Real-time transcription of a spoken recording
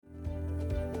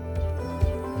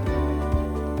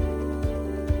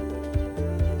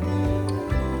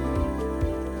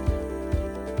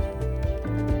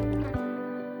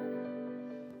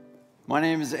My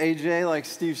name is AJ, like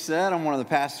Steve said. I'm one of the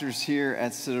pastors here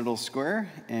at Citadel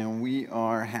Square, and we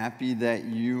are happy that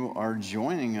you are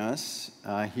joining us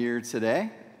here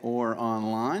today or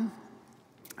online.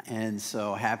 And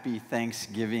so happy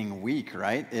Thanksgiving week,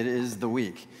 right? It is the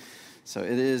week. So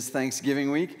it is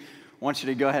Thanksgiving week. I want you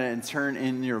to go ahead and turn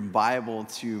in your Bible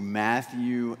to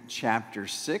Matthew chapter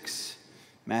 6.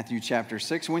 Matthew chapter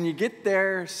 6. When you get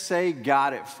there, say,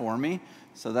 "Got it" for me,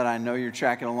 so that I know you're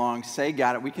tracking along. Say,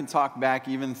 "Got it." We can talk back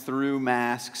even through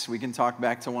masks. We can talk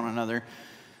back to one another.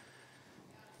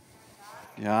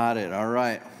 Got it. All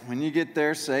right. When you get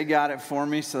there, say, "Got it" for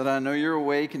me, so that I know you're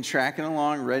awake and tracking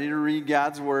along, ready to read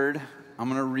God's word. I'm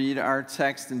going to read our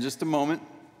text in just a moment,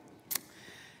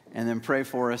 and then pray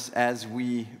for us as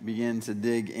we begin to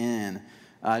dig in.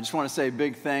 I just want to say a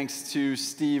big thanks to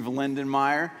Steve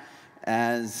Lindenmeyer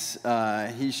as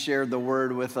he shared the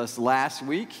word with us last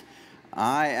week.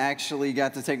 I actually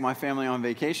got to take my family on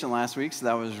vacation last week, so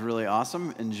that was really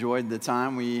awesome. Enjoyed the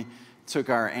time. We took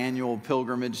our annual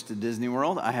pilgrimage to Disney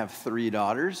World. I have 3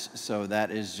 daughters, so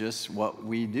that is just what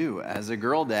we do. As a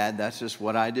girl dad, that's just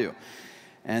what I do.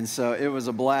 And so it was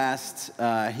a blast.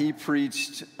 He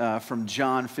preached from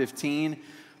John 15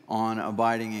 on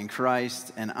abiding in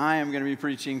Christ, and I am going to be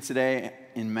preaching today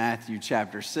in Matthew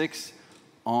chapter 6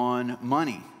 on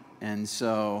money. And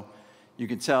so you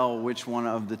can tell which one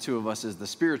of the two of us is the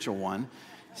spiritual one.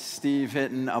 Steve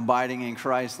hitting abiding in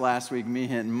Christ last week, me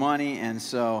hitting money. And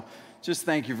so just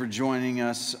thank you for joining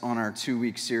us on our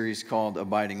 2-week series called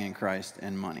Abiding in Christ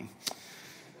and Money.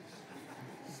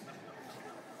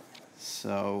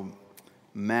 So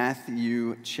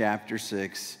Matthew chapter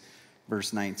 6,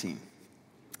 verse 19.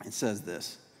 It says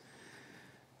this: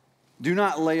 "Do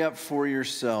not lay up for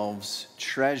yourselves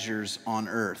treasures on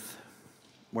earth,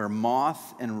 where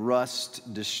moth and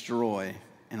rust destroy,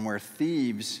 and where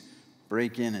thieves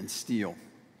break in and steal.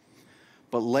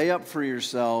 But lay up for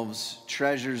yourselves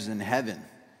treasures in heaven,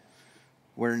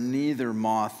 where neither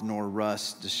moth nor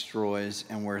rust destroys,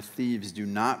 and where thieves do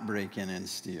not break in and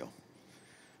steal.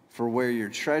 For where your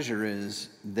treasure is,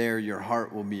 there your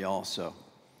heart will be also.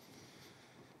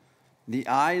 The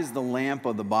eye is the lamp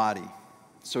of the body.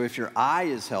 So if your eye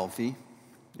is healthy,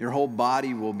 your whole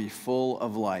body will be full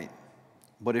of light.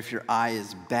 But if your eye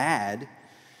is bad,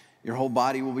 your whole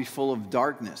body will be full of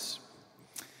darkness.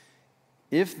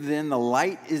 If then the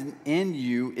light in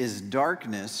you is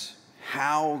darkness,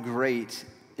 how great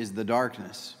is the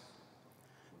darkness?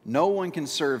 No one can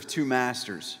serve 2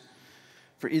 masters,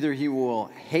 for either he will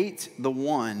hate the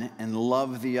one and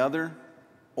love the other,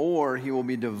 or he will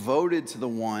be devoted to the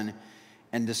one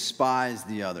and despise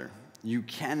the other. You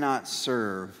cannot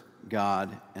serve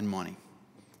God and money."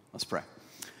 Let's pray.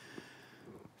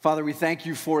 Father, we thank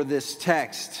you for this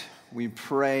text. We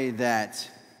pray that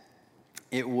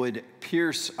it would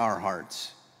pierce our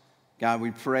hearts. God, we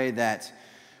pray that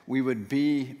we would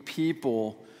be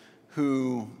people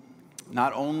who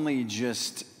not only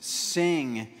just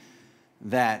sing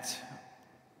that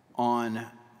on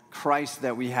Christ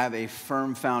that we have a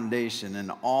firm foundation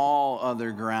and all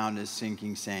other ground is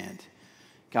sinking sand,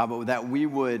 God, but that we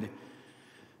would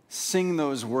sing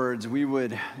those words, we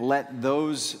would let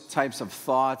those types of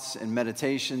thoughts and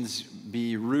meditations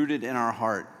be rooted in our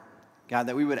heart. God,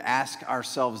 that we would ask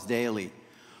ourselves daily,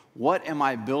 what am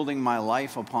I building my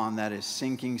life upon that is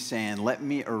sinking sand? Let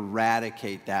me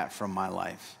eradicate that from my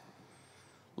life.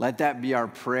 Let that be our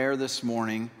prayer this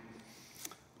morning.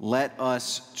 Let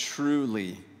us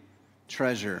truly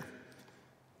treasure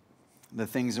the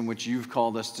things in which you've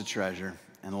called us to treasure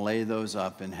and lay those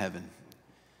up in heaven.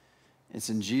 It's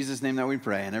in Jesus' name that we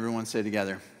pray, and everyone say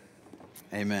together,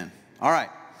 amen. All right,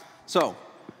 so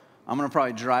I'm going to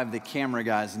probably drive the camera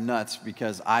guys nuts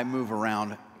because I move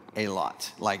around a lot,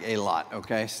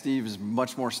 okay? Steve is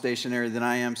much more stationary than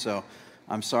I am, so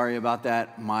I'm sorry about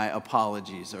that. My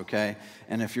apologies, okay?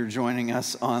 And if you're joining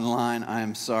us online, I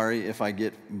am sorry if I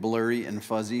get blurry and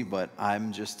fuzzy, but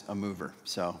I'm just a mover.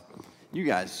 So you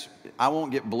guys, I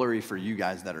won't get blurry for you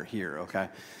guys that are here, okay?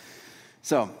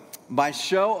 So by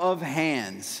show of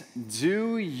hands,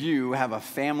 do you have a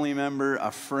family member,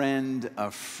 a friend, a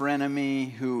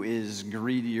frenemy who is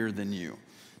greedier than you,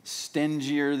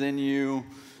 stingier than you,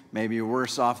 maybe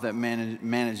worse off at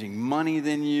managing money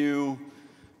than you?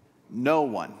 No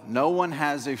one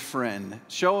has a friend.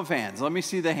 Show of hands. Let me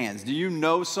see the hands. Do you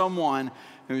know someone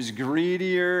who's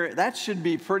greedier? That should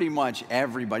be pretty much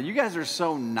everybody. You guys are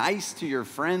so nice to your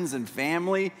friends and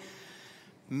family.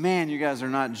 Man, you guys are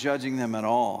not judging them at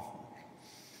all.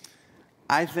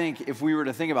 I think if we were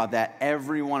to think about that,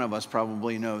 every one of us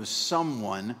probably knows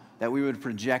someone that we would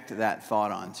project that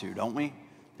thought onto, don't we?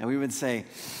 And we would say,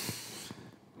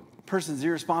 person's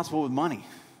irresponsible with money.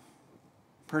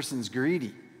 Person's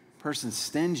greedy. Person's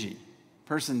stingy.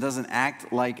 Person doesn't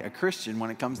act like a Christian when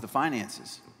it comes to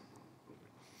finances.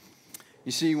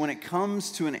 You see, when it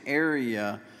comes to an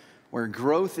area where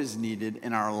growth is needed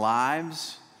in our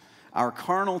lives, our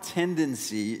carnal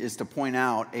tendency is to point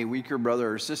out a weaker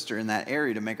brother or sister in that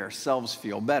area to make ourselves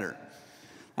feel better.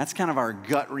 That's kind of our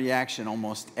gut reaction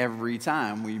almost every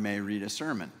time we may read a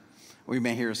sermon. We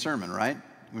may hear a sermon, right?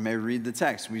 We may read the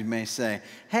text. We may say,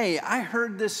 hey, I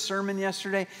heard this sermon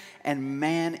yesterday, and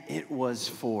man, it was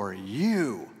for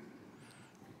you.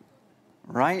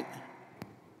 Right?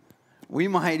 We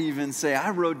might even say,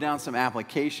 I wrote down some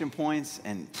application points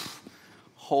and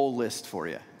whole list for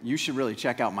you. You should really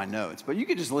check out my notes, but you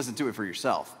could just listen to it for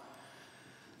yourself.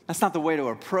 That's not the way to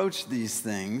approach these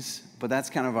things, but that's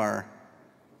kind of our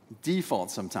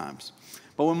default sometimes.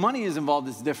 But when money is involved,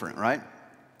 it's different, right?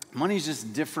 Money is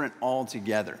just different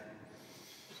altogether.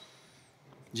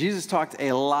 Jesus talked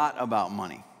a lot about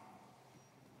money.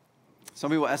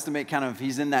 Some people estimate kind of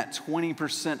he's in that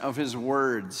 20% of his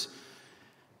words.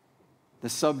 The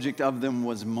subject of them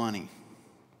was money.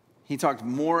 He talked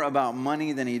more about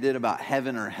money than he did about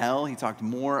heaven or hell. He talked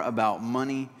more about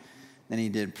money than he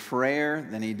did prayer,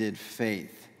 than he did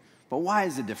faith. But why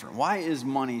is it different? Why is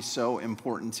money so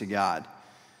important to God?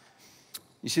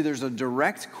 You see, there's a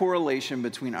direct correlation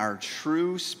between our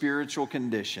true spiritual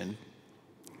condition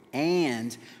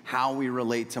and how we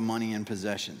relate to money and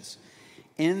possessions.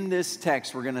 In this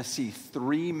text, we're going to see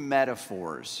three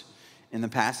metaphors in the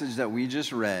passage that we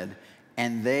just read,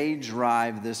 and they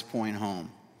drive this point home.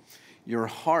 Your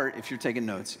heart, if you're taking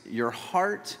notes, your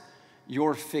heart,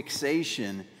 your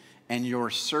fixation, and your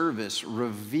service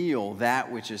reveal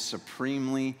that which is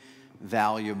supremely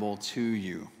valuable to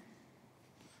you.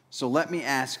 So let me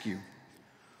ask you,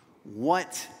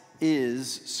 what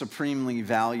is supremely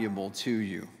valuable to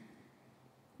you?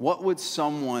 What would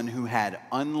someone who had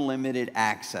unlimited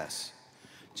access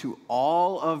to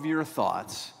all of your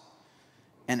thoughts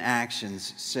and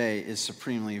actions say is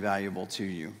supremely valuable to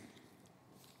you?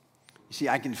 You see,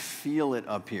 I can feel it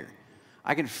up here.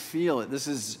 I can feel it. This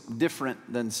is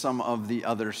different than some of the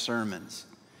other sermons.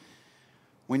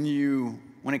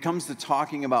 When it comes to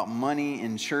talking about money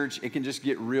in church, it can just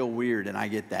get real weird, and I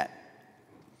get that.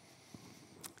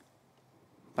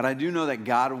 But I do know that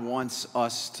God wants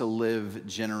us to live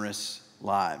generous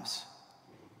lives.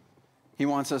 He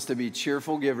wants us to be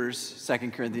cheerful givers,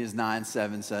 2 Corinthians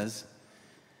 9:7 says.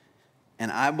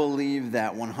 And I believe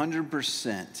that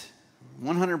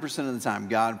 100% of the time,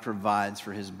 God provides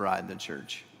for his bride, the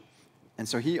church. And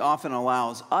so he often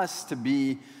allows us to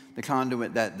be the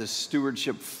conduit that the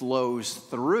stewardship flows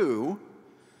through.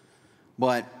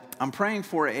 But I'm praying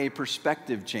for a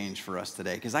perspective change for us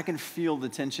today, because I can feel the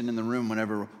tension in the room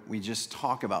whenever we just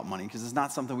talk about money, because it's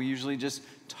not something we usually just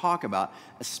talk about,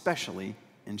 especially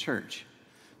in church.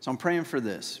 So I'm praying for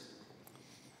this,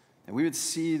 that we would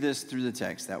see this through the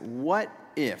text, that what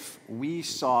if we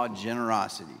saw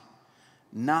generosity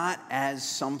not as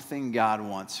something God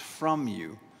wants from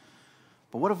you,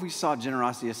 but what if we saw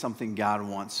generosity as something God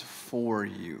wants for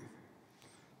you?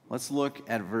 Let's look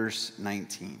at verse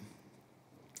 19.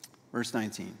 Verse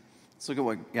 19. Let's look at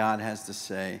what God has to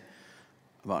say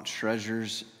about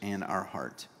treasures and our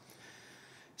heart.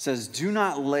 It says, do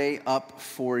not lay up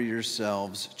for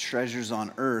yourselves treasures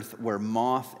on earth where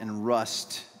moth and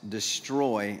rust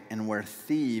destroy and where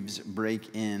thieves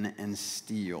break in and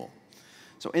steal.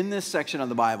 So in this section of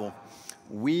the Bible,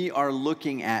 we are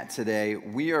looking at today,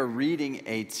 we are reading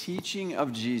a teaching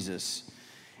of Jesus.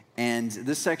 And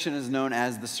this section is known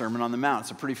as the Sermon on the Mount.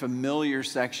 It's a pretty familiar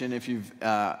section if you've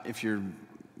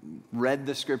read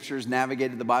the scriptures,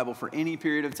 navigated the Bible for any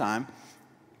period of time.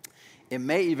 It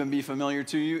may even be familiar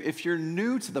to you if you're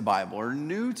new to the Bible or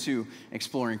new to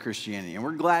exploring Christianity. And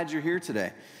we're glad you're here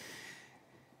today.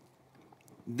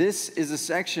 This is a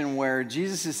section where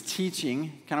Jesus is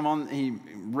teaching, he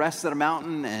rests at a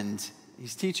mountain and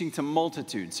he's teaching to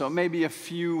multitudes. So it may be a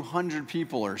few hundred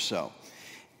people or so.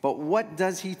 But what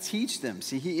does he teach them?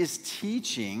 See, he is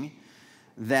teaching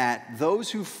that those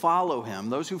who follow him,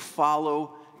 those who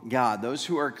follow God, those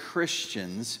who are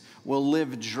Christians, will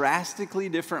live drastically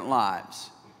different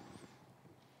lives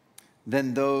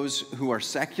than those who are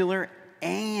secular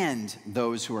and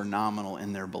those who are nominal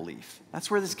in their belief.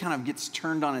 That's where this kind of gets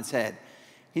turned on its head.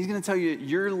 He's going to tell you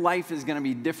your life is going to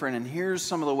be different, and here's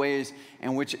some of the ways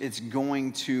in which it's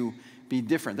going to be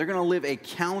different. They're going to live a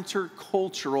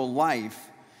countercultural life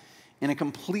in a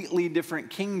completely different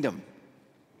kingdom.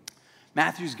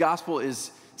 Matthew's gospel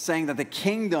is saying that the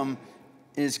kingdom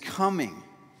is coming.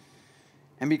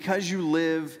 And because you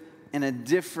live in a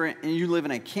different, and you live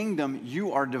in a kingdom,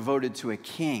 you are devoted to a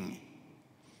king.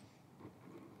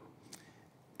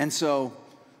 And so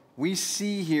we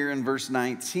see here in verse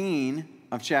 19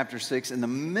 of chapter 6, in the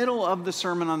middle of the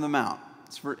Sermon on the Mount,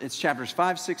 it's chapters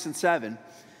 5, 6, and 7,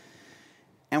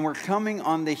 and we're coming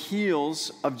on the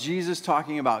heels of Jesus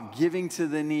talking about giving to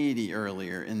the needy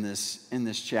earlier in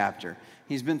this chapter.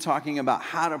 He's been talking about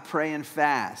how to pray and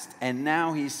fast, and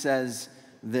now he says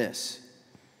this.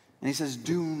 And he says,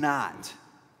 do not.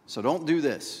 So don't do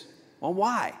this. Well,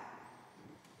 why?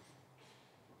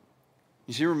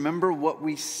 You see, remember what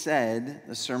we said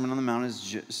the Sermon on the Mount is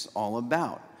just all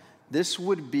about. This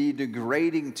would be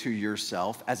degrading to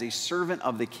yourself as a servant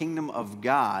of the kingdom of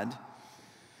God,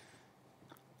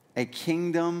 a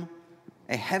kingdom,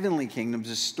 a heavenly kingdom,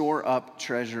 to store up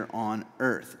treasure on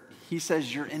earth. He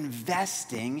says you're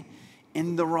investing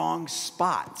in the wrong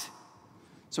spot.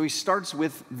 So he starts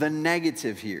with the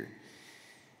negative here.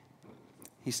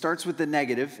 He starts with the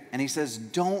negative, and he says,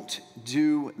 don't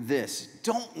do this.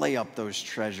 Don't lay up those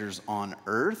treasures on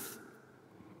earth.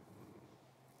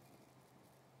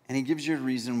 And he gives you a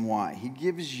reason why. He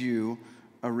gives you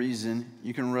a reason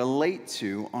you can relate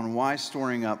to on why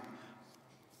storing up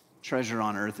treasure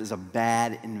on earth is a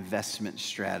bad investment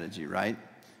strategy, right?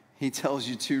 He tells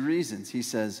you two reasons. He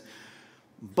says,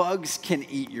 bugs can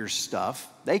eat your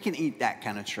stuff. They can eat that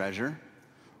kind of treasure.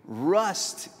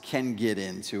 Rust can get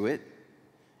into it.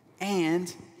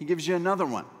 And he gives you another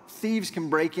one. Thieves can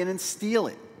break in and steal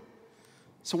it.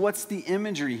 So what's the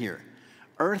imagery here?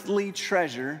 Earthly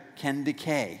treasure can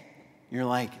decay. You're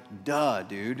like, duh,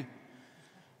 dude.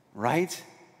 Right?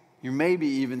 You're maybe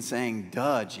even saying,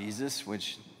 duh, Jesus,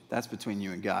 which that's between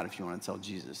you and God if you want to tell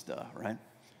Jesus duh, right?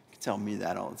 You can tell me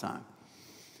that all the time.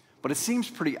 But it seems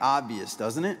pretty obvious,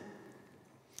 doesn't it?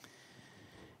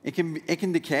 It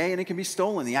can decay and it can be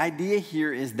stolen. The idea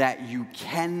here is that you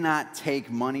cannot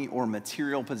take money or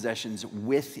material possessions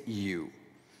with you.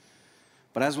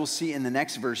 But as we'll see in the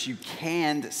next verse, you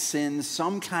can send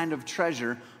some kind of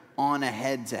treasure on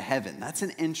ahead to heaven. That's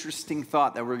an interesting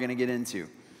thought that we're going to get into.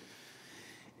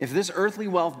 If this earthly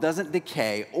wealth doesn't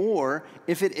decay, or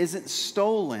if it isn't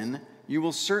stolen, you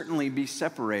will certainly be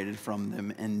separated from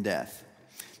them in death.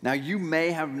 Now, you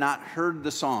may have not heard the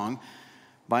song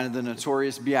by the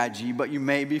Notorious B.I.G., but you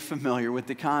may be familiar with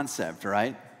the concept,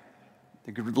 right?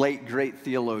 The late, great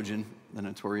theologian, the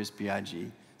Notorious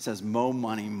B.I.G., says, mo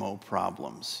money, mo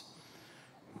problems,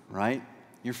 right?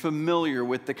 You're familiar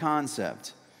with the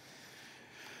concept.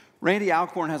 Randy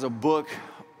Alcorn has a book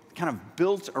kind of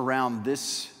built around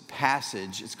this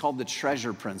passage. It's called The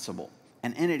Treasure Principle.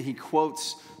 And in it, he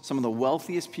quotes some of the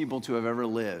wealthiest people to have ever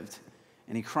lived.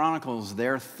 And he chronicles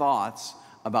their thoughts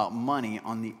about money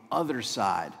on the other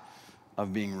side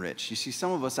of being rich. You see,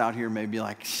 some of us out here may be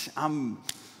like, I'm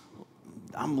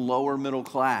lower middle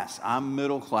class. I'm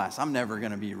middle class. I'm never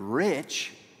going to be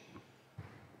rich.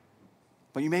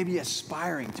 But you may be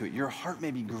aspiring to it. Your heart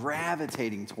may be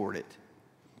gravitating toward it.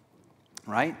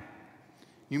 Right?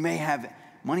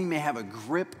 Money may have a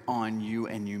grip on you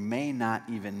and you may not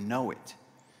even know it.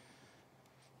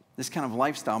 This kind of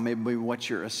lifestyle may be what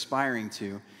you're aspiring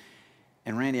to.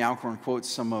 And Randy Alcorn quotes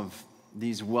some of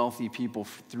these wealthy people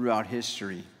throughout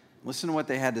history. Listen to what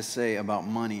they had to say about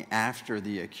money after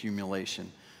the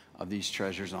accumulation of these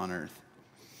treasures on earth.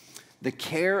 The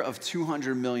care of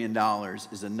 $200 million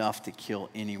is enough to kill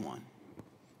anyone.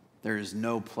 There is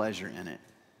no pleasure in it.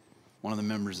 One of the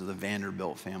members of the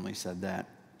Vanderbilt family said that.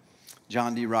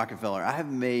 John D. Rockefeller, I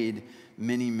have made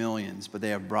many millions, but they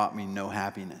have brought me no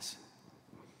happiness.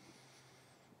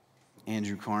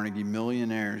 Andrew Carnegie,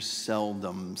 millionaires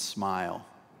seldom smile.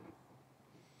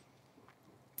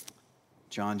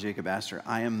 John Jacob Astor,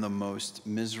 I am the most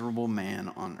miserable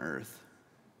man on earth.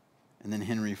 And then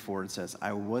Henry Ford says,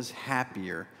 I was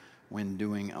happier when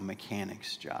doing a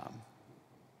mechanic's job.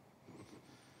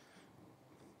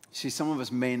 See, some of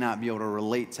us may not be able to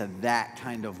relate to that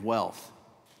kind of wealth.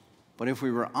 But if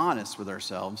we were honest with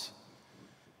ourselves,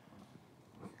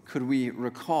 could we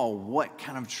recall what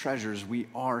kind of treasures we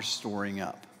are storing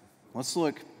up? Let's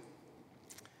look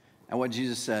at what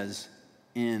Jesus says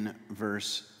in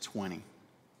verse 20.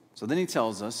 So then he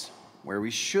tells us where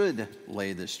we should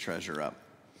lay this treasure up.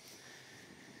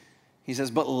 He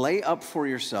says, but lay up for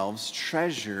yourselves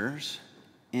treasures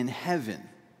in heaven,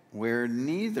 where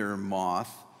neither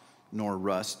moth nor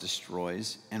rust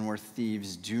destroys, and where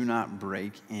thieves do not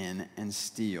break in and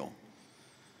steal.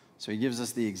 So he gives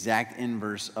us the exact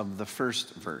inverse of the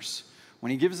first verse.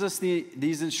 When he gives us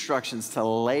these instructions to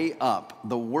lay up,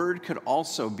 the word could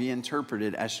also be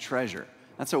interpreted as treasure.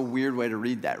 That's a weird way to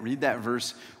read that. Read that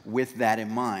verse with that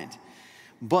in mind.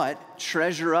 but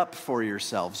treasure up for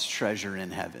yourselves treasure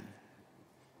in heaven.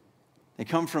 They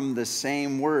come from the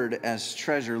same word as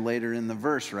treasure later in the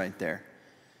verse right there.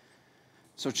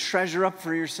 So treasure up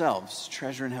for yourselves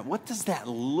treasure in heaven. What does that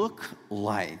look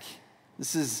like?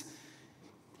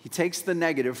 He takes the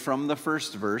negative from the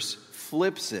first verse,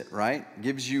 flips it, right?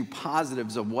 Gives you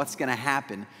positives of what's going to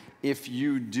happen if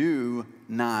you do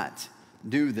not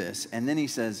do this. And then he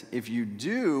says, if you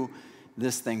do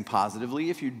this thing positively,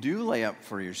 if you do lay up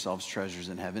for yourselves treasures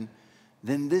in heaven,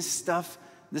 then this stuff,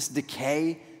 this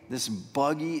decay, this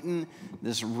bug-eaten,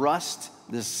 this rust,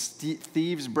 this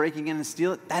thieves breaking in and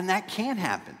steal it, then that can't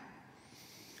happen.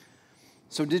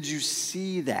 So did you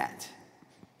see that?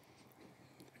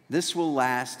 This will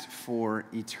last for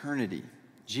eternity.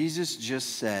 Jesus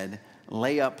just said,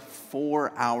 lay up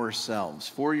for ourselves,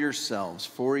 for yourselves,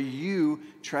 for you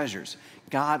treasures.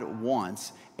 God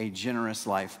wants a generous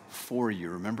life for you.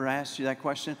 Remember I asked you that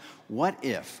question? What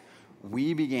if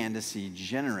we began to see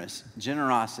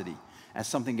generosity as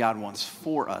something God wants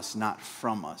for us, not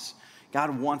from us?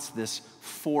 God wants this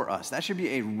for us. That should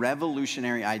be a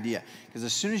revolutionary idea. Because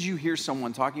as soon as you hear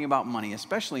someone talking about money,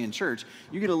 especially in church,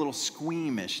 you get a little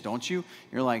squeamish, don't you?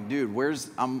 You're like, dude,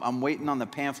 I'm waiting on the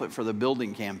pamphlet for the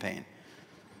building campaign.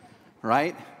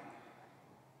 Right?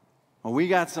 Well, we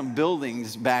got some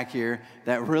buildings back here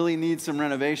that really need some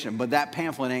renovation, but that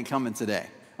pamphlet ain't coming today.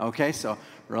 Okay, so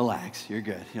relax, you're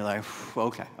good. You're like,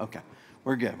 okay,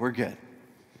 we're good.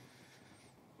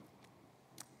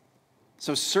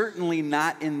 So certainly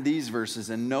not in these verses,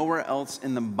 and nowhere else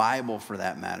in the Bible for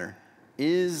that matter,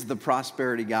 is the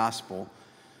prosperity gospel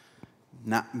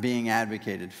not being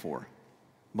advocated for.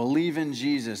 Believe in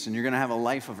Jesus and you're going to have a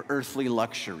life of earthly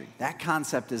luxury. That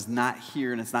concept is not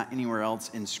here and it's not anywhere else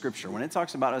in Scripture. When it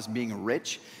talks about us being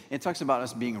rich, it talks about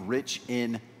us being rich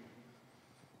in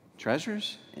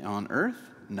treasures on earth?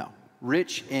 No.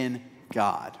 Rich in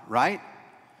God, right?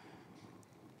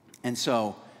 And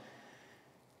so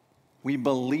we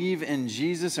believe in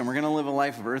Jesus and we're going to live a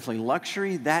life of earthly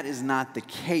luxury. That is not the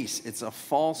case. It's a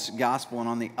false gospel. And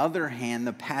on the other hand,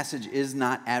 the passage is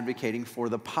not advocating for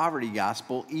the poverty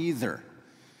gospel either.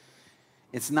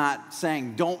 It's not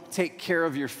saying don't take care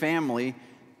of your family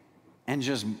and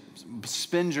just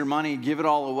spend your money, give it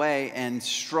all away, and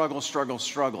struggle.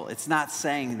 It's not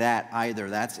saying that either.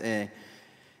 That's a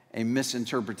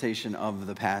misinterpretation of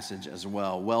the passage as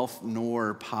well. Wealth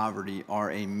nor poverty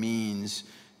are a means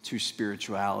to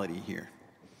spirituality here.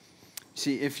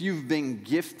 See, if you've been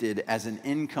gifted as an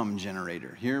income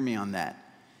generator, hear me on that.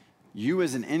 You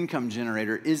as an income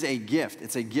generator is a gift.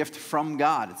 It's a gift from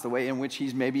God. It's the way in which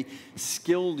He's maybe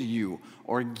skilled you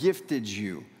or gifted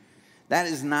you. That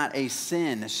is not a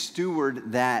sin.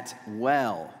 Steward that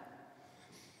well.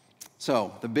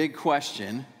 So, the big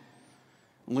question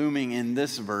looming in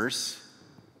this verse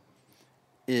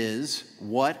is,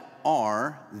 what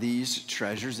are these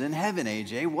treasures in heaven,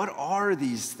 AJ? What are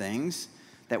these things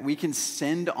that we can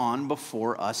send on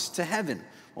before us to heaven?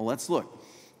 Well, let's look.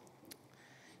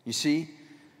 You see,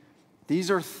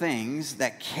 these are things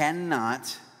that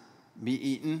cannot be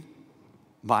eaten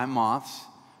by moths,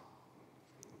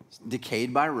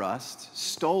 decayed by rust,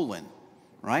 stolen,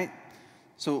 right?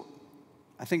 So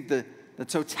I think the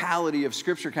totality of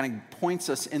Scripture kind of points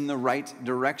us in the right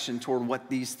direction toward what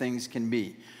these things can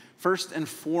be. First and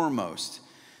foremost,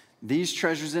 these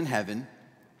treasures in heaven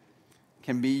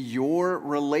can be your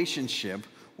relationship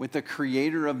with the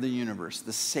creator of the universe,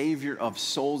 the savior of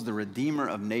souls, the redeemer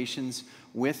of nations,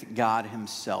 with God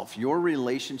Himself. Your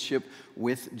relationship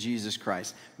with Jesus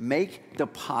Christ. Make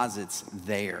deposits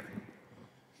there.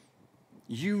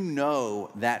 You know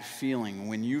that feeling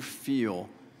when you feel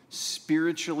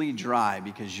spiritually dry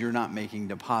because you're not making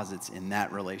deposits in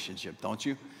that relationship, don't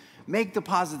you? Make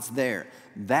deposits there.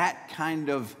 That kind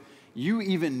of, you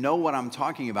even know what I'm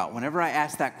talking about. Whenever I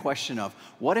ask that question of,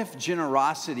 what if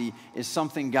generosity is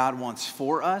something God wants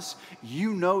for us?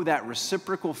 You know that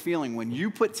reciprocal feeling. When you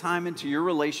put time into your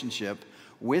relationship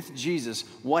with Jesus,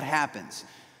 what happens?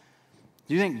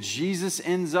 Do you think Jesus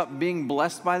ends up being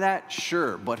blessed by that?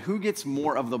 Sure, but who gets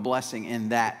more of the blessing in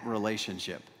that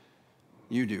relationship?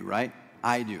 You do, right?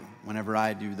 I do, whenever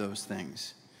I do those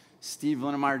things. Steve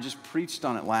Linnemeyer just preached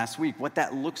on it last week, what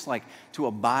that looks like to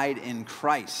abide in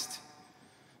Christ.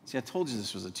 See, I told you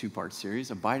this was a two-part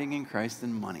series, abiding in Christ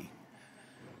and money.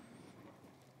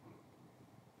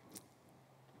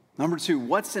 Number two,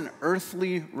 what's an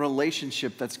earthly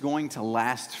relationship that's going to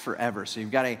last forever? So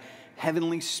you've got a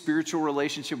heavenly spiritual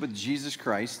relationship with Jesus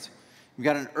Christ. You've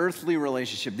got an earthly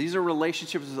relationship. These are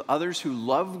relationships with others who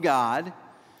love God,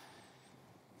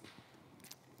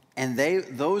 and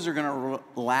those are going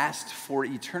to last for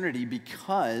eternity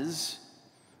because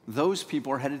those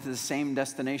people are headed to the same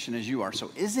destination as you are.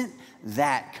 So isn't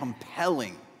that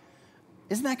compelling?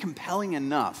 Isn't that compelling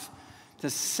enough to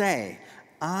say,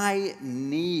 I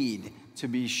need to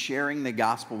be sharing the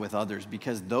gospel with others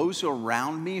because those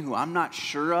around me who I'm not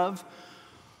sure of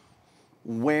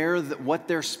what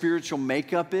their spiritual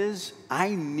makeup is, I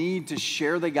need to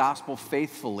share the gospel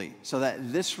faithfully so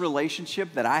that this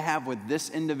relationship that I have with this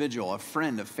individual, a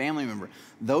friend, a family member,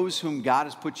 those whom God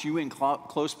has put you in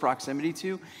close proximity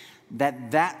to,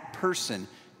 that person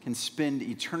can spend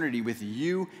eternity with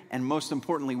you and most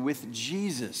importantly with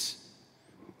Jesus.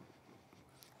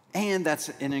 And that's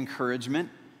an encouragement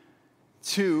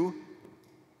to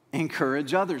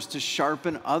encourage others, to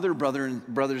sharpen other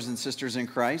brothers and sisters in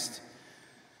Christ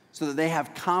so that they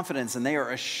have confidence and they are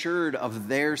assured of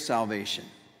their salvation.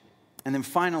 And then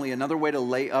finally, another way to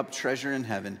lay up treasure in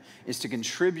heaven is to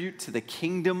contribute to the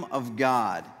kingdom of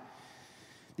God,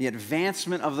 the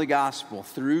advancement of the gospel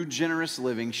through generous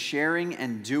living, sharing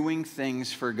and doing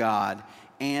things for God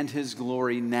and His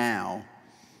glory now.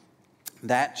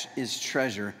 That is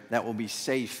treasure that will be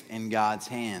safe in God's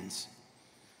hands.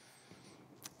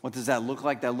 What does that look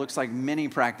like? That looks like many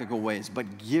practical ways,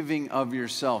 but giving of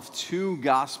yourself to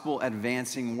gospel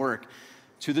advancing work,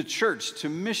 to the church, to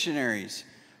missionaries,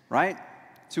 right?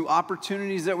 To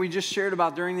opportunities that we just shared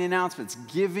about during the announcements,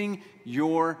 giving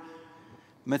your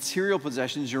material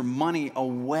possessions, your money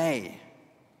away.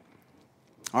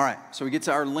 All right, so we get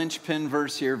to our linchpin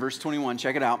verse here, verse 21.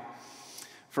 Check it out.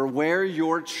 For where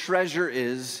your treasure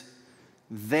is,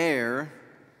 there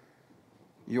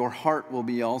your heart will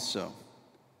be also.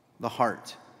 The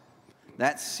heart.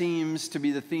 That seems to be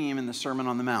the theme in the Sermon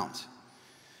on the Mount.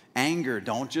 Anger,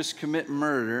 don't just commit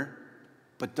murder,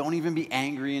 but don't even be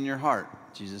angry in your heart,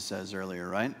 Jesus says earlier,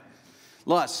 right?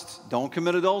 Lust, don't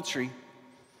commit adultery,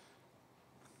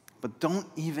 but don't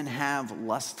even have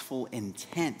lustful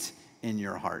intent in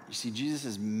your heart. You see, Jesus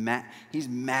is he's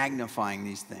magnifying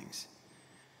these things.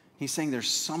 He's saying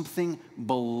there's something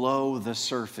below the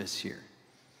surface here.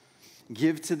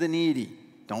 Give to the needy.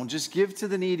 Don't just give to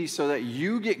the needy so that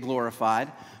you get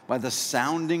glorified by the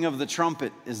sounding of the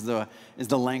trumpet is the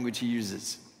language he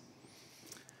uses.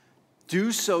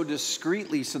 Do so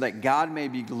discreetly so that God may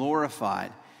be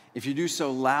glorified. If you do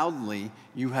so loudly,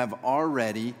 you have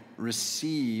already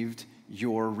received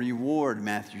your reward,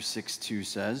 Matthew 6:2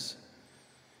 says.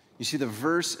 You see, the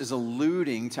verse is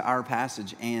alluding to our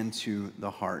passage and to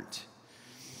the heart.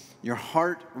 Your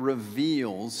heart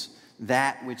reveals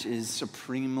that which is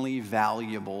supremely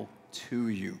valuable to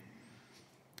you.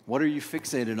 What are you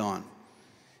fixated on?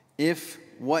 If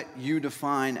what you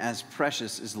define as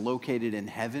precious is located in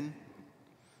heaven,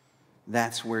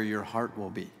 that's where your heart will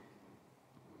be.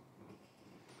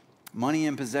 Money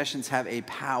and possessions have a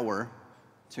power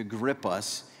to grip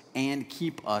us and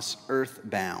keep us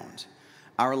earthbound.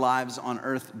 Our lives on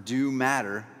earth do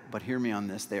matter, but hear me on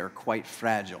this, they are quite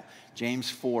fragile.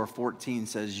 James 4:14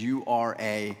 says, you are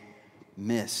a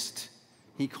mist.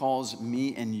 He calls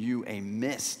me and you a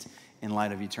mist in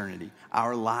light of eternity.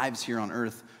 Our lives here on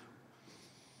earth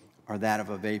are that of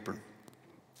a vapor.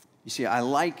 You see, I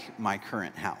like my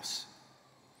current house.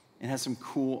 It has some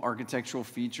cool architectural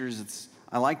features.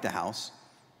 I like the house,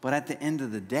 but at the end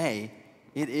of the day,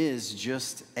 it is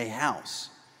just a house.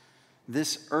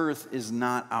 This earth is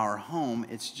not our home.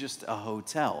 It's just a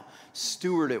hotel.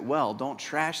 Steward it well. Don't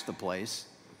trash the place.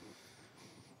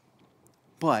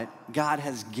 But God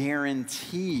has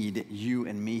guaranteed you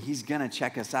and me, He's going to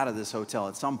check us out of this hotel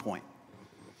at some point.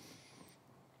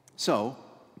 So,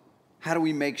 how do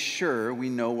we make sure we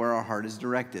know where our heart is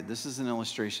directed? This is an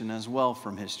illustration as well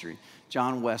from history.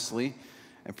 John Wesley,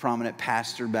 a prominent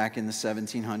pastor back in the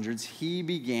 1700s, he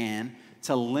began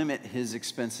to limit his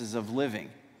expenses of living.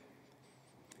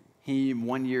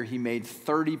 One year he made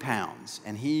 30 pounds,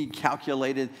 and he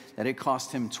calculated that it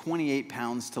cost him 28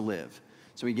 pounds to live.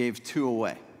 So he gave 2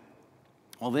 away.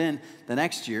 Well, then the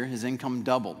next year, his income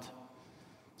doubled.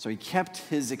 So he kept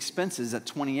his expenses at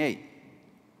 28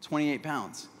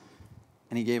 pounds,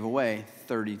 and he gave away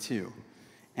 32.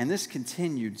 And this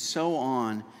continued so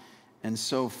on and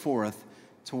so forth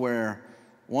to where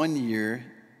one year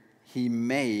he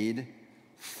made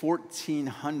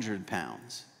 1,400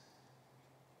 pounds.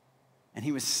 And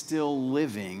he was still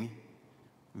living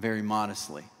very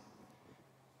modestly,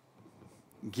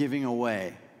 giving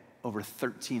away over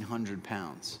 1,300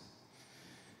 pounds.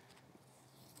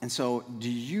 And so,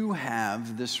 do you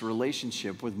have this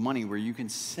relationship with money where you can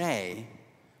say,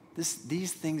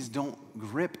 these things don't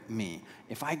grip me?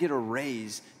 If I get a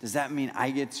raise, does that mean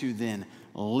I get to then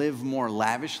live more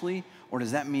lavishly? Or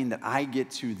does that mean that I get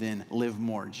to then live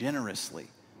more generously?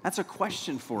 That's a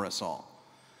question for us all.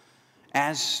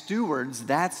 As stewards,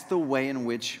 that's the way in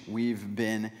which we've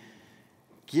been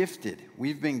gifted.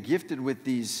 We've been gifted with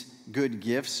these good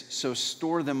gifts, so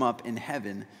store them up in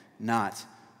heaven, not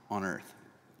on earth.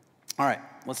 All right,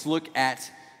 let's look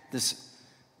at this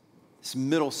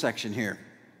middle section here,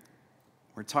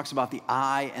 where it talks about the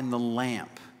eye and the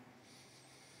lamp.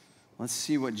 Let's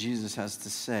see what Jesus has to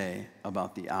say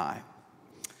about the eye.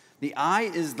 The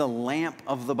eye is the lamp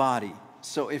of the body.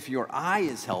 So if your eye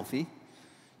is healthy,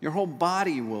 your whole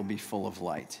body will be full of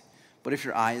light. But if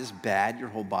your eye is bad, your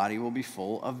whole body will be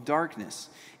full of darkness.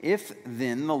 If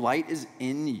then the light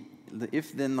in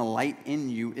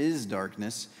you is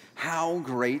darkness, how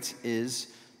great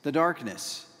is the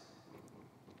darkness?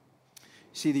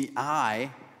 See, the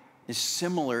eye is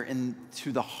similar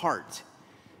to the heart.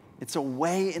 It's a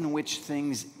way in which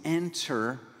things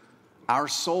enter our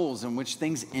souls, in which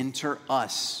things enter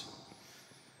us.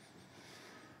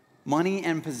 Money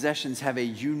and possessions have a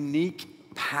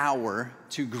unique power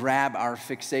to grab our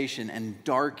fixation and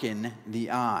darken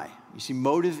the eye. You see,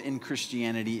 motive in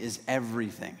Christianity is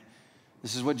everything.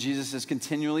 This is what Jesus has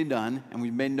continually done, and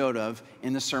we've made note of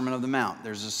in the Sermon on the Mount.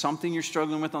 There's something you're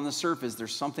struggling with on the surface.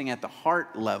 There's something at the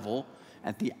heart level,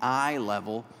 at the eye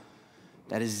level,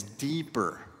 that is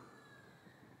deeper.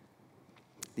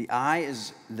 The eye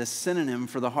is the synonym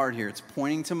for the heart here. It's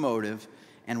pointing to motive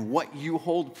and what you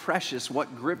hold precious,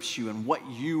 what grips you, and what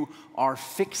you are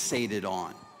fixated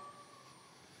on.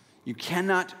 You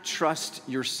cannot trust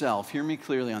yourself. Hear me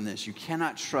clearly on this. You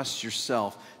cannot trust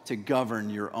yourself to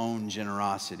govern your own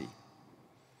generosity.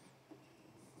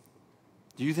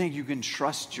 Do you think you can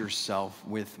trust yourself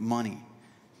with money?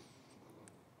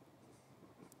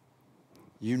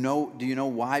 Do you know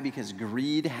why? Because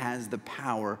greed has the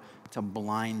power to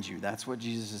blind you. That's what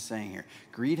Jesus is saying here.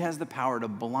 Greed has the power to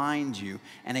blind you,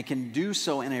 and it can do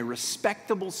so in a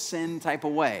respectable sin type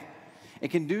of way.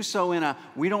 It can do so in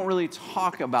we don't really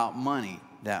talk about money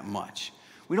that much.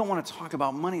 We don't want to talk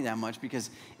about money that much because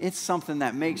it's something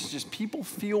that makes just people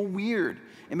feel weird.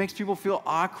 It makes people feel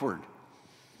awkward.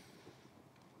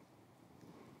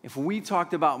 If we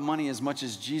talked about money as much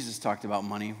as Jesus talked about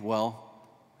money, well,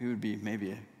 we would be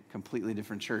maybe a completely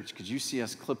different church. Could you see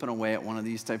us clipping away at one of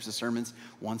these types of sermons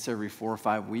once every 4 or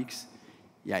 5 weeks?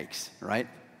 Yikes, right?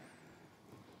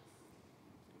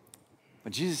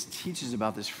 But Jesus teaches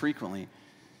about this frequently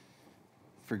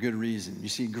for good reason. You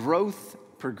see, growth,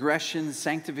 progression,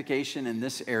 sanctification in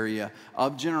this area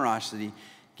of generosity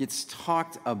gets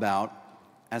talked about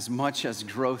as much as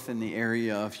growth in the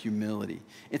area of humility.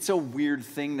 It's a weird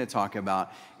thing to talk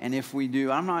about. And if we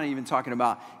do, I'm not even talking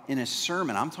about in a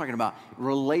sermon, I'm talking about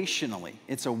relationally.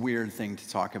 It's a weird thing to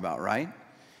talk about, right?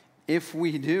 If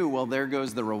we do, well, there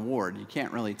goes the reward. You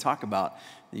can't really talk about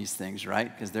these things,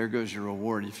 right? Because there goes your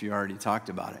reward if you already talked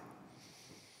about it.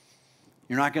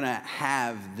 You're not going to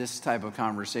have this type of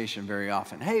conversation very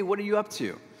often. Hey, what are you up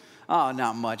to? Oh,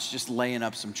 not much. Just laying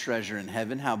up some treasure in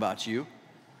heaven. How about you?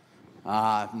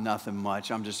 Nothing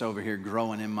much. I'm just over here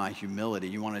growing in my humility.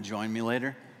 You want to join me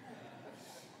later?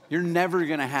 You're never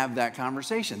going to have that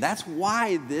conversation. That's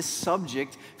why this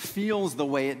subject feels the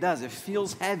way it does. It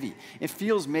feels heavy. It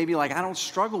feels maybe like I don't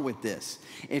struggle with this.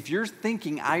 If you're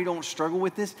thinking I don't struggle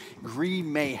with this, greed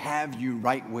may have you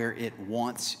right where it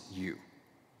wants you.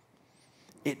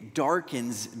 It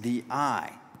darkens the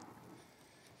eye.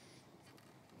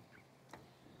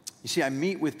 You see, I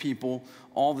meet with people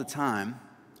all the time,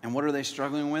 and what are they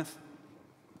struggling with?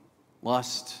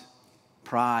 Lust,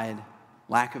 pride,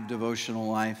 lack of devotional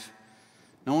life.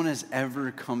 No one has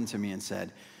ever come to me and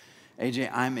said, AJ,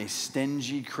 I'm a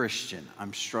stingy Christian.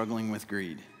 I'm struggling with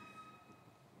greed.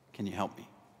 Can you help me?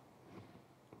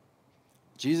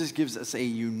 Jesus gives us a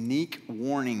unique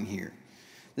warning here.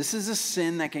 This is a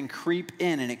sin that can creep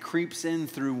in, and it creeps in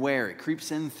through where? It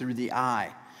creeps in through the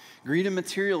eye. Greed and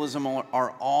materialism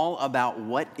are all about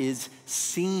what is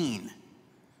seen.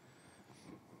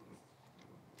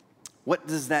 What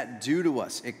does that do to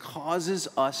us? It causes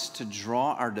us to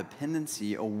draw our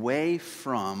dependency away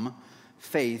from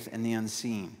faith and the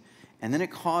unseen. And then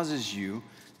it causes you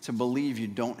to believe you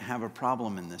don't have a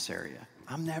problem in this area.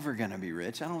 I'm never going to be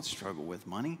rich. I don't struggle with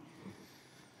money.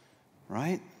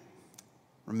 Right?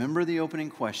 Remember the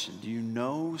opening question. Do you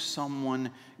know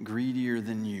someone greedier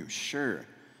than you? Sure.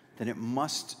 Then it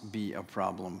must be a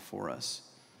problem for us.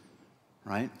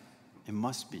 Right? It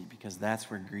must be, because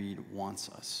that's where greed wants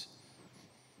us.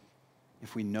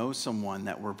 If we know someone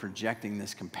that we're projecting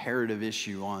this comparative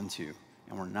issue onto,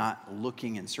 and we're not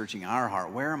looking and searching our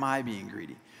heart, where am I being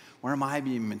greedy? Where am I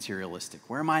being materialistic?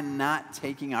 Where am I not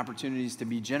taking opportunities to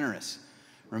be generous?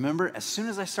 Remember, as soon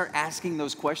as I start asking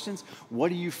those questions, what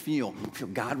do you feel? I feel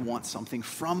God wants something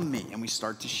from me, and we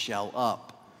start to shell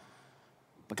up.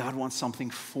 But God wants something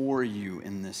for you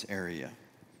in this area.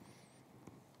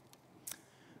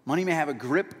 Money may have a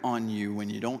grip on you when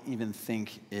you don't even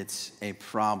think it's a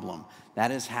problem.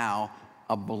 That is how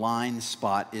a blind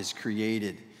spot is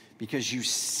created, because you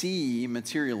see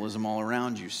materialism all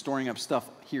around you. Storing up stuff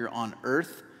here on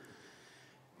earth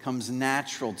comes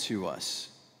natural to us,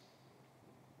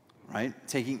 right?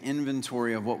 Taking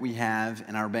inventory of what we have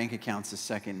in our bank accounts is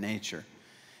second nature.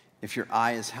 If your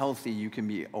eye is healthy, you can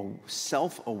be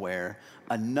self-aware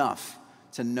enough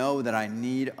to know that I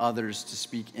need others to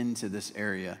speak into this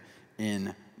area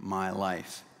in my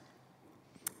life.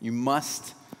 You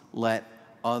must let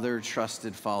other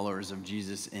trusted followers of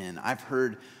Jesus in. I've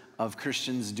heard of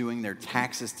Christians doing their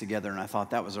taxes together, and I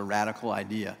thought that was a radical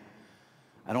idea.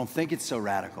 I don't think it's so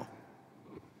radical.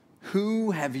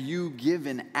 Who have you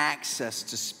given access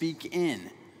to speak in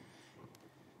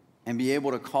and be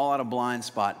able to call out a blind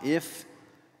spot if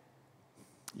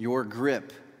your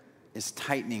grip is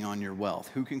tightening on your wealth?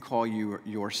 Who can call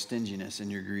your stinginess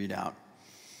and your greed out?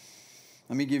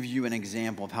 Let me give you an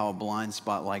example of how a blind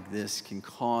spot like this can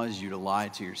cause you to lie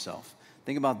to yourself.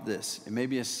 Think about this. It may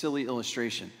be a silly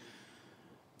illustration,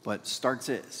 but start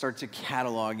to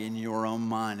catalog in your own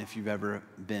mind if you've ever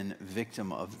been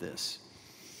victim of this.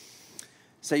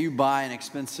 Say you buy an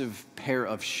expensive pair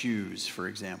of shoes, for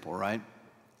example, right?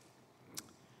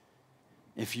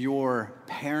 If your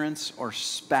parents or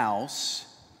spouse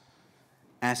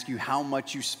ask you how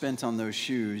much you spent on those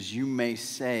shoes, you may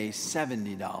say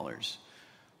 $70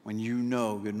 when you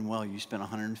know good and well you spent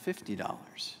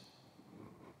 $150.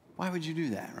 Why would you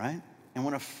do that, right? And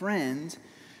when a friend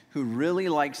who really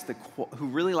likes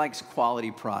quality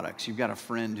products, you've got a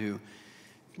friend who,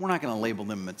 we're not going to label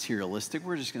them materialistic,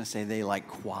 we're just going to say they like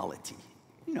quality.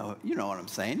 You know what I'm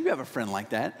saying. You have a friend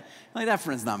like that. Like, that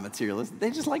friend's not materialistic.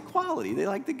 They just like quality. They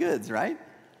like the goods, right?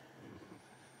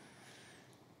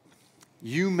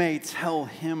 You may tell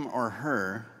him or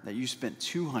her that you spent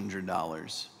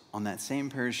 $200 on that same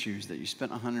pair of shoes that you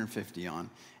spent $150 on,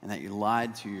 and that you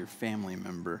lied to your family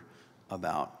member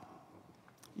about.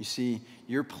 You see,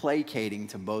 you're placating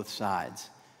to both sides.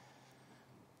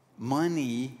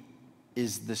 Money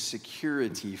is the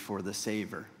security for the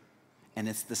saver, and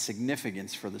it's the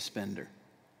significance for the spender.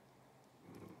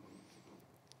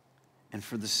 And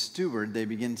for the steward, they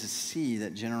begin to see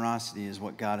that generosity is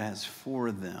what God has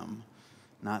for them,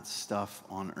 not stuff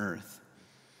on earth.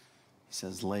 He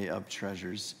says, lay up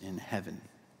treasures in heaven.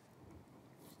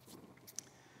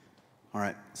 All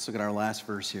right, let's look at our last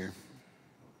verse here.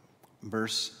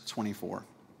 Verse 24.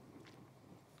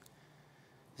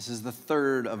 This is the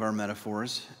third of our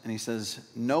metaphors, and he says,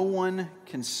 no one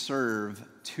can serve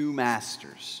two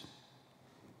masters,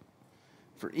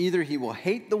 for either he will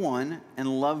hate the one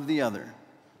and love the other,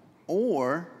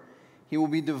 or he will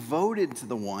be devoted to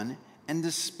the one and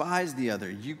despise the other.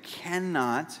 You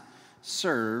cannot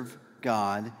serve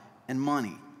God and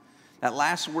money. That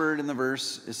last word in the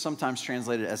verse is sometimes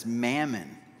translated as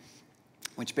mammon,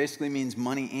 which basically means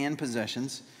money and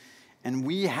possessions. And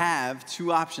we have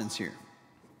two options here.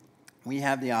 We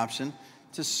have the option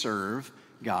to serve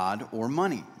God or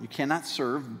money. You cannot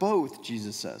serve both,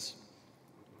 Jesus says.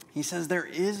 He says there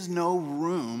is no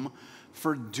room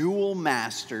for dual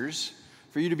masters,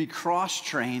 for you to be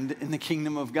cross-trained in the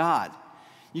kingdom of God.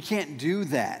 You can't do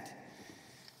that.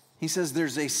 He says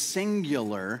there's a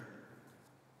singular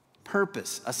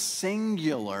purpose, a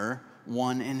singular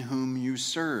one in whom you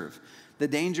serve. The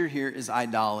danger here is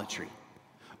idolatry.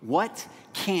 What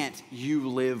can't you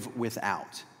live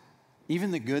without?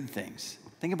 Even the good things.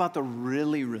 Think about the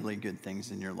really, really good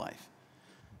things in your life.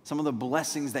 Some of the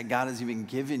blessings that God has even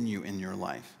given you in your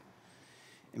life.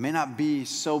 It may not be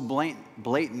so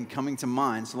blatant coming to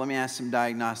mind, so let me ask some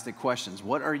diagnostic questions.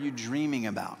 What are you dreaming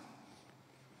about?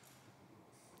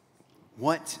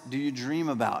 What do you dream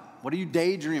about? What do you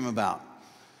daydream about?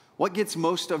 What gets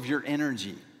most of your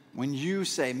energy? When you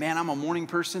say, man, I'm a morning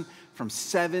person, from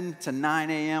 7 to 9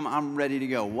 a.m., I'm ready to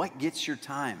go. What gets your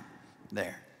time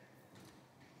there?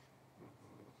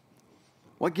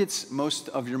 What gets most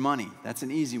of your money? That's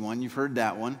an easy one. You've heard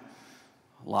that one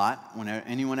a lot when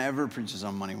anyone ever preaches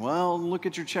on money. Well, look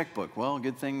at your checkbook. Well,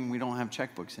 good thing we don't have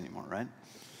checkbooks anymore, right?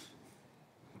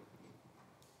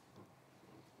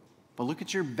 But look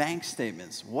at your bank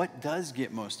statements. What does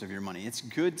get most of your money? It's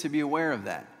good to be aware of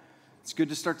that. It's good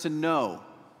to start to know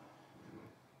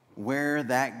where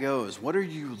that goes. What are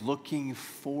you looking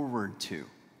forward to?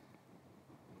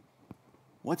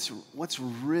 What's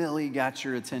really got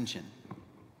your attention?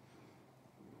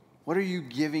 What are you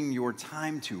giving your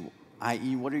time to?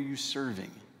 i.e., what are you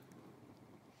serving?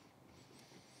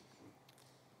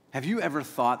 Have you ever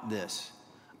thought this?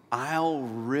 I'll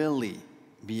really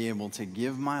be able to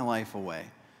give my life away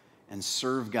and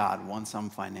serve God once I'm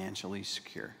financially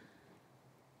secure.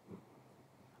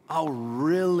 I'll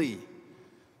really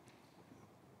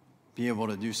be able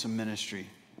to do some ministry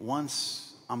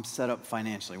once I'm set up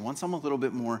financially, once I'm a little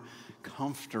bit more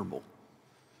comfortable.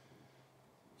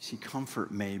 You see,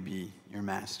 comfort may be your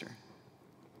master.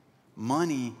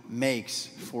 Money makes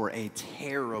for a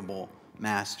terrible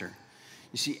master.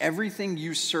 You see, everything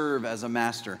you serve as a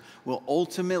master will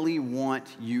ultimately want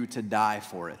you to die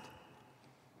for it.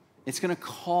 It's going to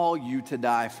call you to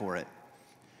die for it.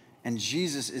 And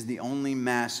Jesus is the only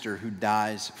master who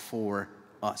dies for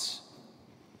us.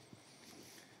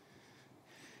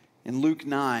 In Luke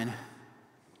 9,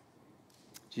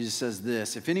 Jesus says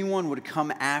this, "If anyone would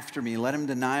come after me, let him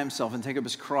deny himself and take up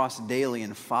his cross daily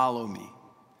and follow me.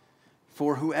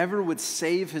 For whoever would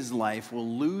save his life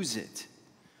will lose it.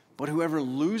 But whoever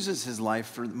loses his life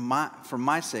for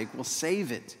my sake will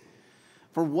save it.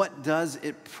 For what does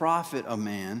it profit a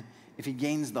man if he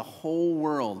gains the whole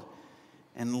world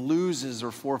and loses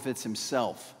or forfeits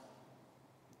himself?"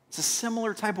 It's a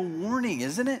similar type of warning,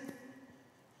 isn't it?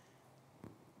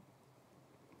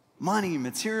 Money,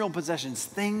 material possessions,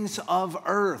 things of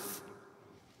earth.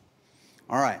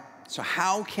 All right, so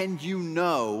how can you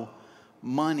know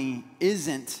money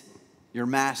isn't your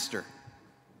master?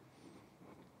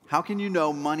 How can you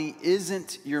know money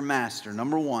isn't your master?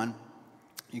 Number one,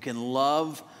 you can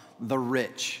love the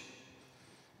rich.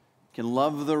 You can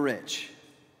love the rich,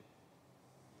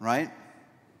 right?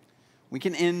 We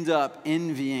can end up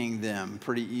envying them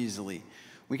pretty easily.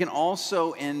 We can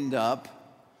also end up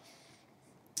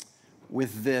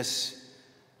with this,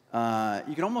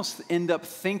 you can almost end up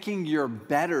thinking you're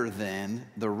better than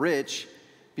the rich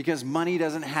because money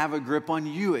doesn't have a grip on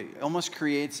you. It almost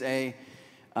creates a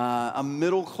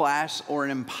middle class or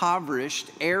an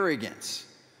impoverished arrogance.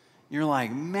 You're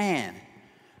like, man,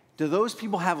 do those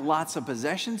people have lots of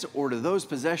possessions or do those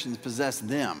possessions possess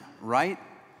them, right?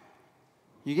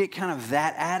 You get kind of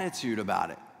that attitude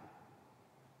about it.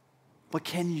 But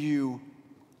can you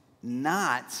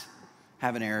not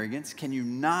have an arrogance? Can you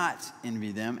not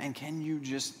envy them? And can you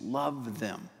just love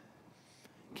them?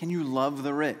 Can you love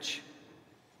the rich?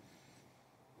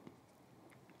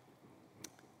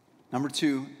 Number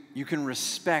two, you can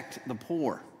respect the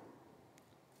poor.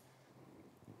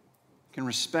 You can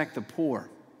respect the poor.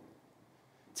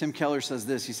 Tim Keller says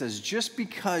this. He says, just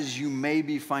because you may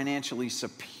be financially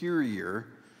superior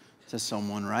to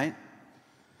someone, right,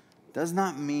 does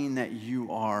not mean that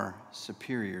you are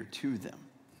superior to them.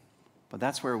 But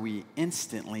that's where we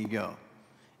instantly go,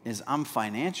 is I'm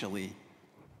financially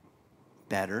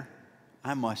better.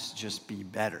 I must just be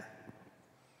better.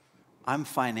 I'm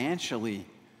financially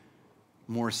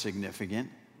more significant,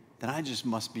 then I just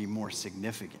must be more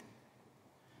significant.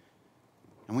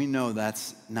 And we know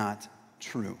that's not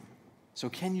true. So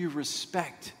can you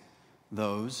respect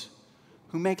those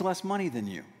who make less money than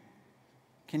you?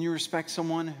 Can you respect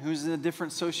someone who's in a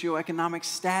different socioeconomic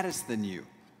status than you?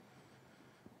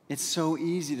 It's so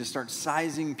easy to start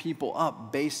sizing people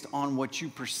up based on what you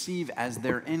perceive as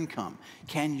their income.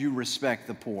 Can you respect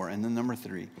the poor? And then number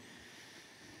three,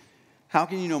 how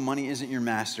can you know money isn't your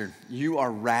master? You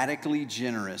are radically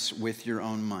generous with your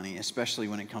own money, especially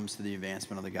when it comes to the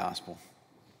advancement of the gospel.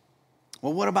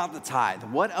 Well, what about the tithe?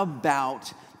 What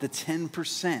about the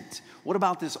 10%? What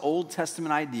about this Old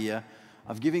Testament idea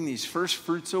of giving these first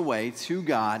fruits away to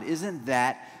God? Isn't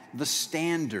that the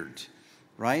standard,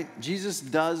 right? Jesus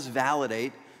does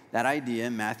validate that idea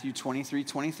in Matthew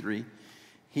 23:23.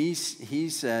 He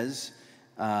says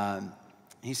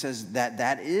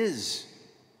that is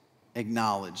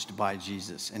acknowledged by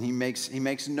Jesus, and he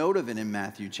makes note of it in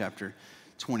Matthew chapter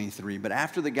 23. But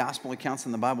after the gospel accounts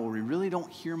in the Bible, we really don't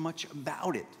hear much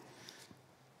about it.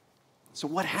 So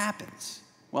what happens?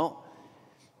 Well,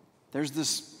 there's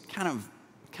this kind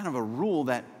of a rule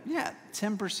that,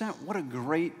 10%, what a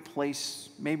great place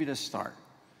maybe to start,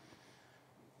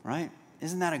 right?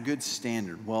 Isn't that a good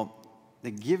standard? Well,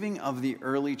 the giving of the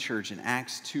early church in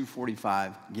Acts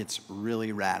 2:45 gets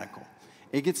really radical.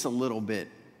 It gets a little bit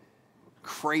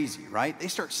crazy, right? They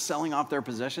start selling off their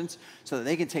possessions so that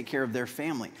they can take care of their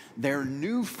family, their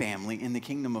new family in the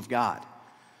kingdom of God,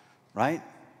 right?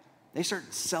 They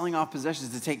start selling off possessions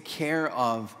to take care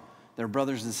of their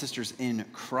brothers and sisters in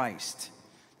Christ.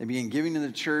 They begin giving to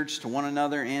the church, to one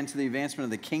another, and to the advancement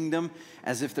of the kingdom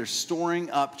as if they're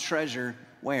storing up treasure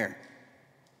where?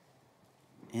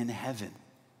 In heaven,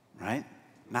 right?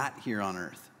 Not here on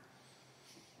earth.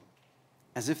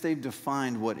 as if they've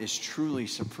defined what is truly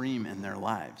supreme in their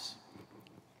lives.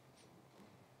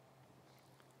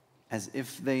 As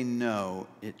if they know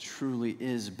it truly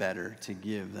is better to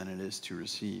give than it is to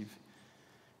receive.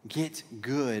 Get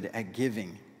good at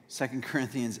giving. 2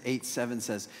 Corinthians 8:7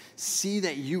 says, see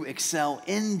that you excel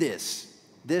in this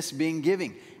being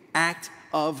giving, act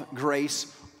of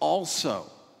grace also.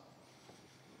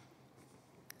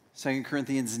 2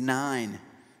 Corinthians 9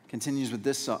 continues with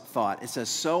this thought. It says,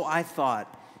 so I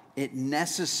thought it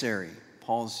necessary,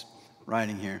 Paul's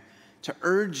writing here, to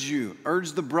urge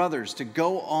the brothers to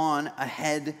go on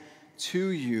ahead to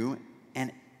you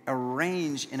and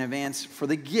arrange in advance for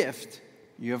the gift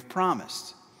you have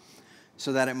promised,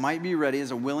 so that it might be ready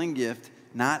as a willing gift,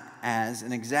 not as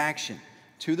an exaction.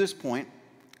 To this point,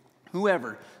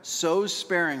 whoever sows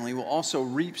sparingly will also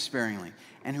reap sparingly,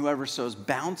 and whoever sows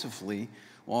bountifully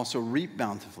will also reap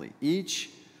bountifully. Each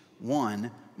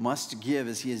one must give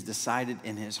as he has decided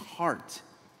in his heart,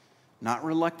 not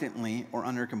reluctantly or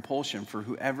under compulsion, for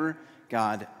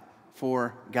God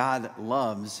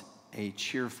loves a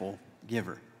cheerful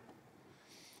giver.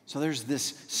 So there's this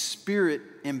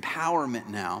spirit empowerment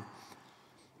now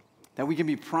that we can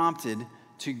be prompted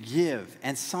to give.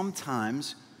 And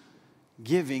sometimes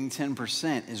giving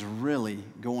 10% is really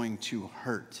going to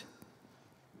hurt.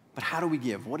 But how do we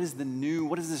give? What is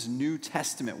this New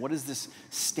Testament? What is this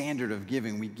standard of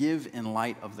giving? We give in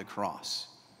light of the cross.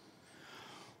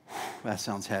 That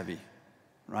sounds heavy,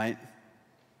 right?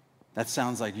 That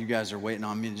sounds like you guys are waiting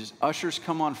on me to just, ushers,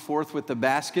 come on forth with the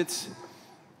baskets,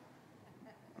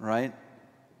 right?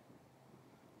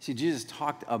 See, Jesus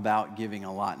talked about giving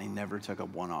a lot, and he never took up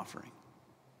one offering.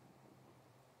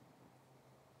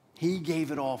 He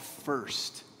gave it all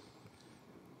first.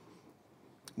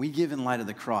 We give in light of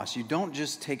the cross. You don't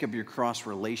just take up your cross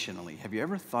relationally. Have you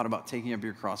ever thought about taking up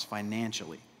your cross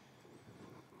financially?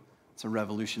 It's a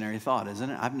revolutionary thought, isn't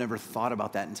it? I've never thought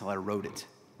about that until I wrote it.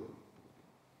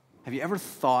 Have you ever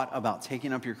thought about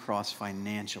taking up your cross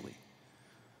financially?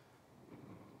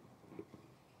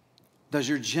 Does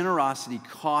your generosity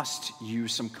cost you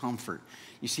some comfort?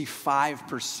 You see,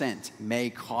 5% may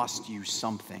cost you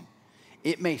something.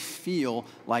 It may feel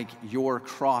like your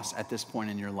cross at this point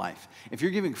in your life. If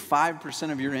you're giving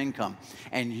 5% of your income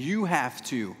and you have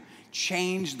to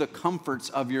change the comforts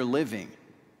of your living,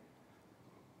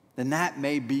 then that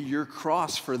may be your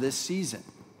cross for this season.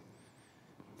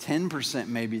 10%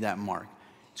 may be that mark.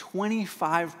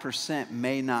 25%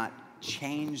 may not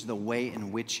change the way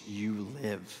in which you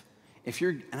live.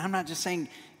 And I'm not just saying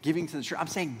giving to the church, I'm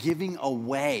saying giving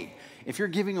away. If you're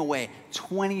giving away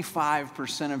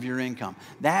 25% of your income,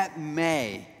 that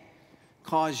may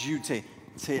cause you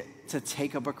to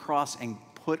take up a cross and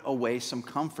put away some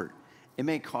comfort. It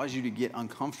may cause you to get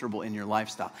uncomfortable in your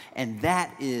lifestyle. And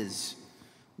that is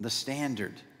the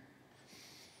standard.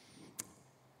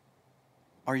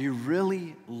 Are you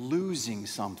really losing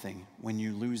something when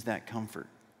you lose that comfort?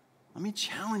 Let me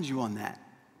challenge you on that.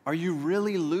 Are you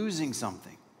really losing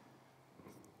something?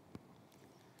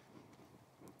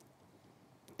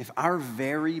 If our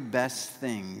very best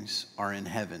things are in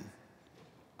heaven,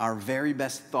 our very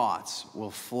best thoughts will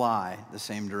fly the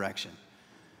same direction.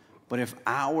 But if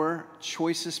our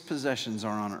choicest possessions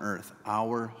are on earth,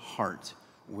 our heart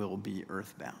will be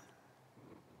earthbound.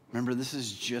 Remember, this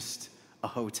is just a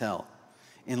hotel.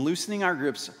 In loosening our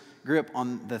grip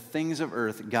on the things of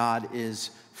earth, God is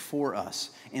for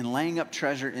us. In laying up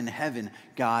treasure in heaven,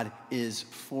 God is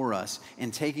for us.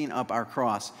 In taking up our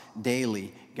cross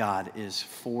daily, God is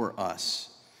for us.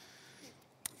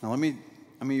 Now let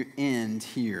me end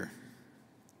here.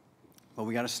 But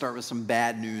we got to start with some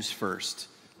bad news first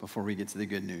before we get to the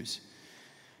good news.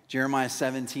 Jeremiah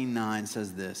 17:9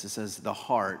 says this. It says, the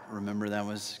heart, remember that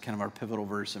was kind of our pivotal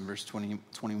verse in verse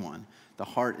 21. The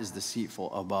heart is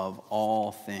deceitful above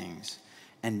all things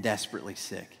and desperately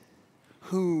sick.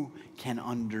 Who can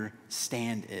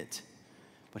understand it?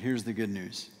 But here's the good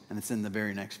news, and it's in the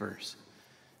very next verse.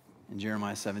 In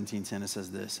Jeremiah 17:10, it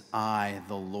says this, I,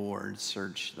 the Lord,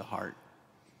 search the heart.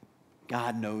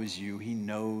 God knows you. He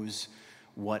knows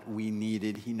what we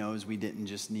needed. He knows we didn't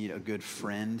just need a good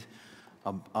friend,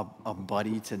 a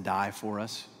buddy to die for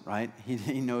us, right?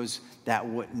 He knows that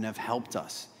wouldn't have helped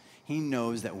us. He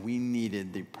knows that we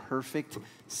needed the perfect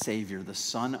Savior, the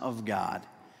Son of God,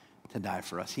 to die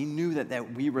for us. He knew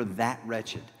that we were that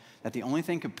wretched, that the only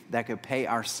thing that could pay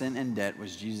our sin and debt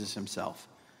was Jesus himself.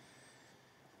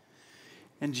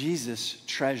 And Jesus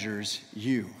treasures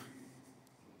you.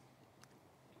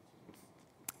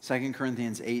 2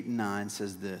 Corinthians 8:9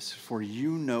 says this, for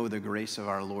you know the grace of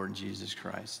our Lord Jesus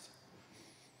Christ,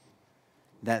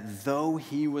 that though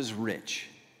he was rich,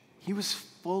 he was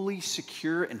fully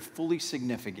secure and fully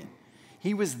significant.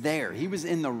 He was there. He was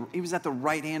at the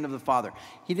right hand of the Father.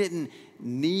 He didn't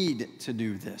need to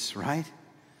do this, right?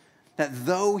 That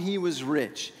though he was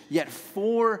rich, yet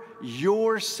for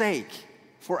your sake,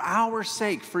 for our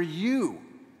sake, for you,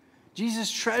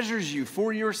 Jesus treasures you.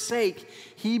 For your sake,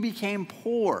 he became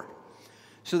poor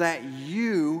so that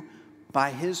you, by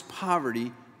his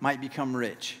poverty, might become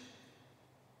rich.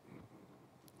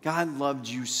 God loved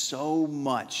you so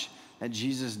much that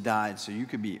Jesus died so you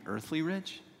could be earthly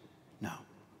rich? No.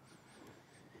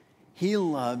 He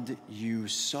loved you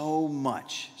so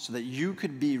much so that you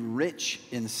could be rich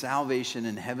in salvation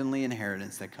and heavenly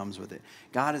inheritance that comes with it.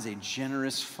 God is a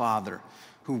generous Father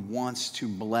who wants to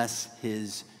bless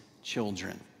his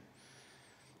children.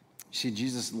 You see,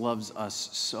 Jesus loves us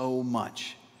so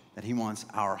much that he wants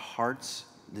our hearts,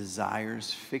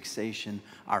 desires, fixation,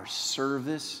 our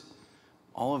service,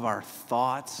 all of our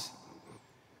thoughts.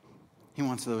 He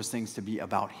wants those things to be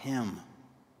about him.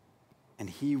 And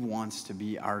he wants to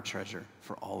be our treasure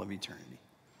for all of eternity.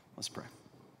 Let's pray.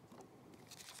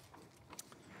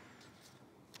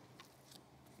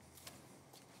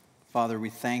 Father, we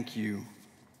thank you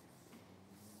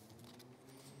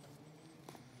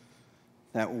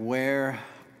that where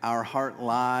our heart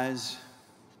lies,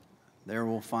 there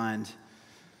we'll find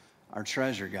our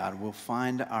treasure, God. We'll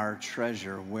find our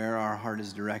treasure where our heart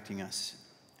is directing us.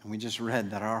 And we just read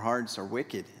that our hearts are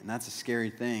wicked, and that's a scary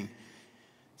thing,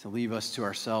 to leave us to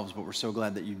ourselves, but we're so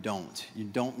glad that you don't. You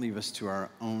don't leave us to our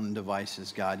own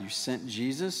devices, God. You sent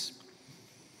Jesus,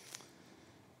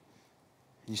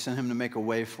 and you sent him to make a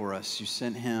way for us. You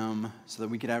sent him so that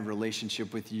we could have a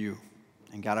relationship with you.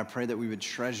 And God, I pray that we would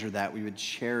treasure that, we would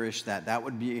cherish that. That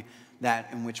would be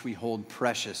that in which we hold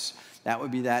precious. That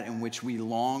would be that in which we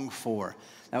long for.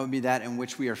 That would be that in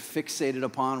which we are fixated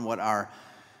upon, what our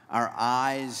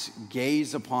eyes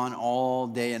gaze upon all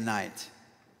day and night.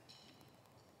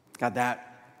 God,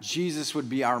 that Jesus would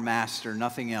be our master,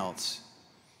 nothing else.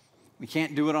 We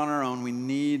can't do it on our own. We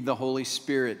need the Holy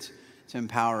Spirit to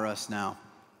empower us now.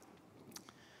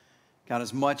 God,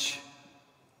 as much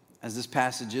as this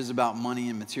passage is about money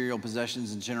and material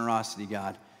possessions and generosity,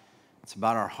 God, it's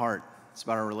about our heart. It's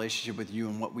about our relationship with you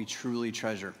and what we truly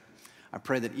treasure. I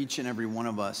pray that each and every one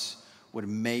of us would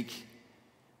make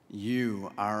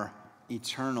you our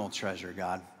eternal treasure,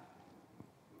 God.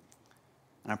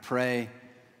 And I pray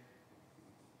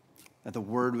that the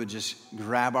word would just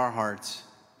grab our hearts,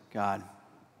 God,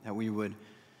 that we would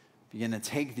begin to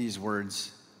take these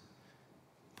words,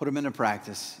 put them into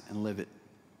practice, and live it.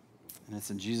 And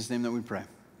it's in Jesus' name that we pray.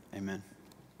 Amen.